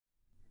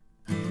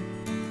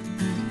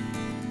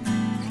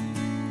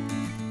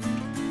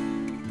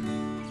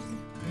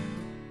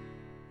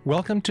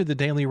Welcome to the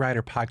Daily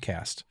Writer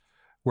Podcast,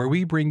 where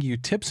we bring you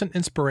tips and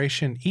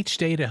inspiration each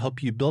day to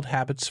help you build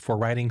habits for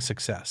writing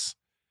success.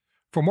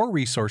 For more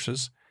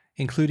resources,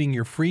 including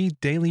your free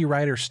Daily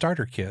Writer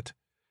Starter Kit,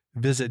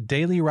 visit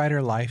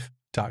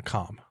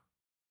dailywriterlife.com.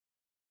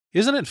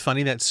 Isn't it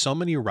funny that so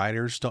many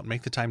writers don't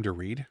make the time to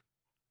read?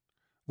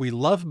 We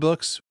love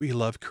books, we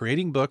love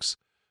creating books,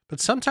 but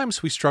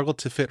sometimes we struggle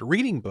to fit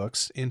reading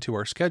books into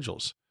our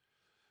schedules.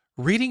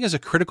 Reading is a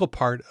critical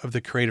part of the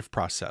creative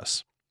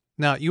process.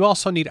 Now, you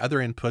also need other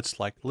inputs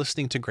like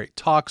listening to great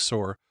talks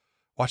or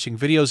watching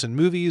videos and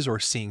movies or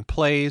seeing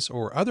plays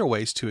or other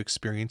ways to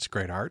experience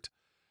great art.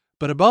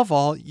 But above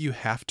all, you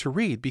have to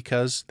read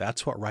because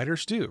that's what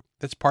writers do.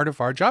 That's part of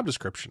our job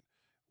description.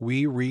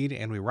 We read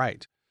and we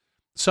write.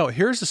 So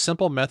here's a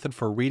simple method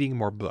for reading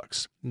more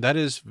books. That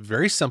is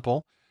very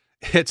simple.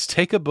 It's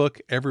take a book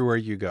everywhere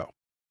you go.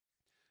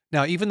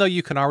 Now, even though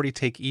you can already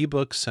take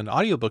ebooks and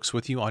audiobooks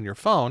with you on your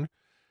phone,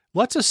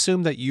 let's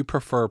assume that you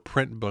prefer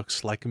print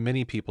books like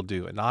many people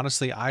do. And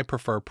honestly, I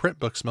prefer print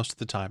books most of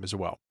the time as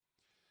well.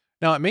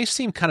 Now, it may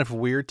seem kind of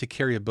weird to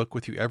carry a book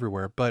with you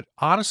everywhere, but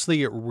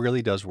honestly, it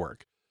really does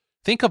work.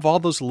 Think of all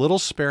those little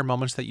spare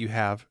moments that you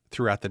have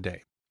throughout the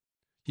day.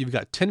 You've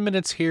got 10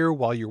 minutes here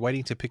while you're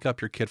waiting to pick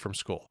up your kid from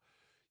school.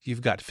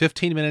 You've got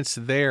 15 minutes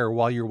there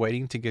while you're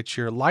waiting to get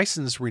your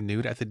license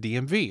renewed at the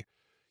DMV.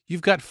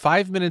 You've got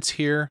 5 minutes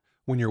here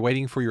when you're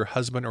waiting for your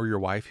husband or your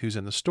wife who's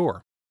in the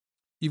store.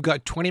 You've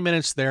got 20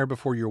 minutes there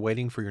before you're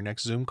waiting for your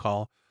next Zoom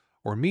call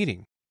or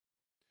meeting.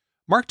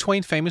 Mark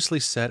Twain famously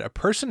said, "A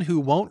person who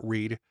won't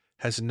read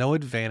has no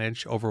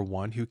advantage over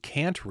one who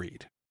can't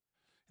read."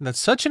 And that's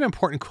such an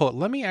important quote.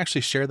 Let me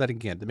actually share that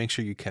again to make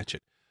sure you catch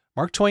it.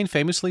 Mark Twain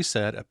famously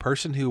said, "A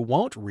person who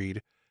won't read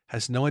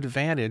has no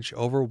advantage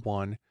over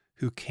one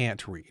who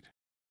can't read."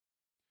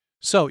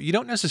 So you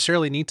don't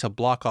necessarily need to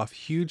block off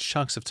huge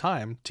chunks of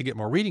time to get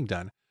more reading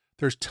done.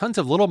 There's tons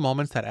of little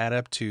moments that add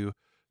up to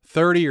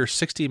 30 or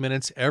 60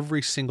 minutes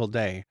every single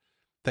day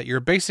that you're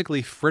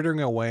basically frittering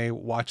away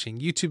watching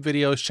YouTube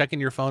videos, checking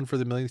your phone for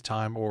the millionth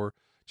time, or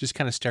just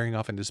kind of staring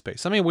off into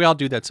space. I mean, we all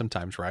do that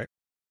sometimes, right?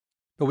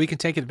 But we can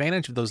take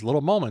advantage of those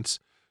little moments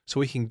so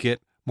we can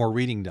get more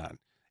reading done.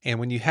 And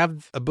when you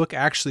have a book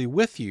actually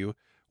with you,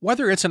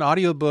 whether it's an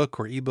audiobook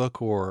or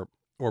ebook or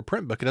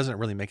print book, it doesn't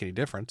really make any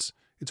difference.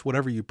 It's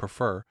whatever you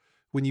prefer.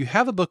 When you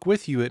have a book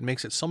with you, it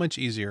makes it so much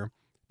easier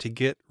to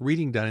get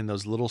reading done in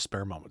those little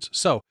spare moments.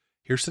 So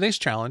here's today's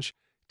challenge.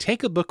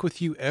 Take a book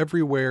with you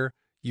everywhere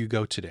you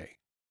go today.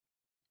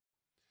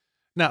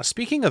 Now,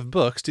 speaking of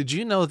books, did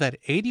you know that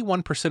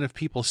 81% of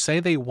people say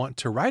they want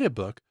to write a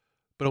book,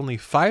 but only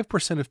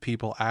 5% of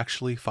people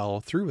actually follow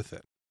through with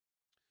it?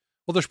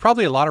 Well, there's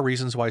probably a lot of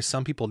reasons why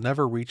some people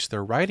never reach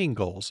their writing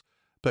goals,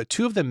 but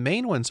two of the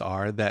main ones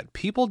are that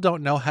people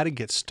don't know how to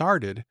get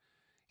started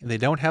and they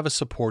don't have a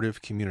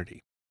supportive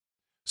community.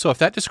 So if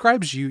that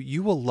describes you,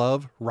 you will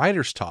love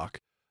Writer's Talk,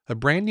 a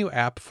brand new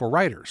app for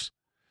writers.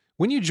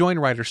 When you join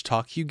Writer's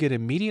Talk, you get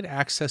immediate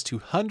access to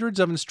hundreds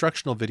of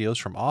instructional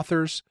videos from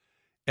authors,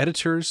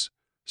 editors,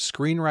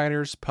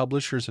 screenwriters,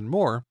 publishers, and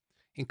more,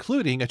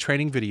 including a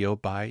training video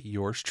by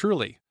yours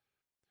truly.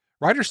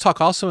 Writer's Talk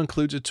also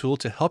includes a tool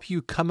to help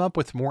you come up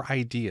with more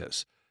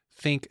ideas.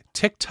 Think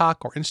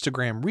TikTok or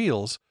Instagram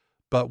Reels,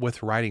 but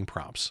with writing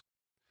prompts.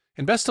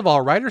 And best of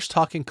all, Writer's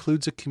Talk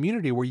includes a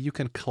community where you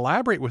can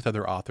collaborate with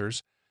other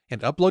authors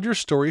and upload your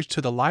stories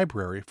to the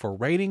library for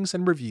ratings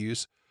and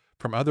reviews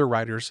from other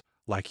writers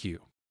like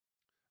you.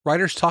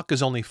 Writer's Talk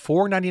is only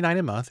 $4.99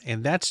 a month,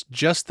 and that's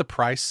just the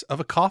price of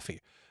a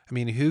coffee. I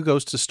mean, who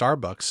goes to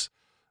Starbucks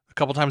a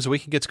couple times a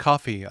week and gets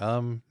coffee?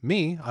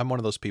 Me, I'm one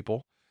of those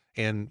people,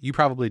 and you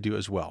probably do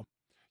as well.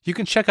 You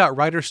can check out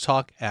Writer's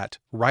Talk at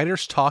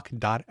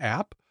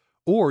writerstalk.app,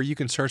 or you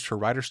can search for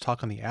Writer's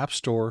Talk on the App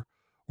Store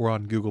or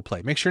on Google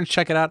Play. Make sure and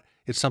check it out.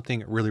 It's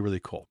something really,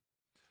 really cool.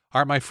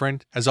 All right, my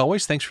friend, as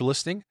always, thanks for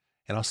listening,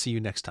 and I'll see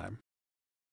you next time.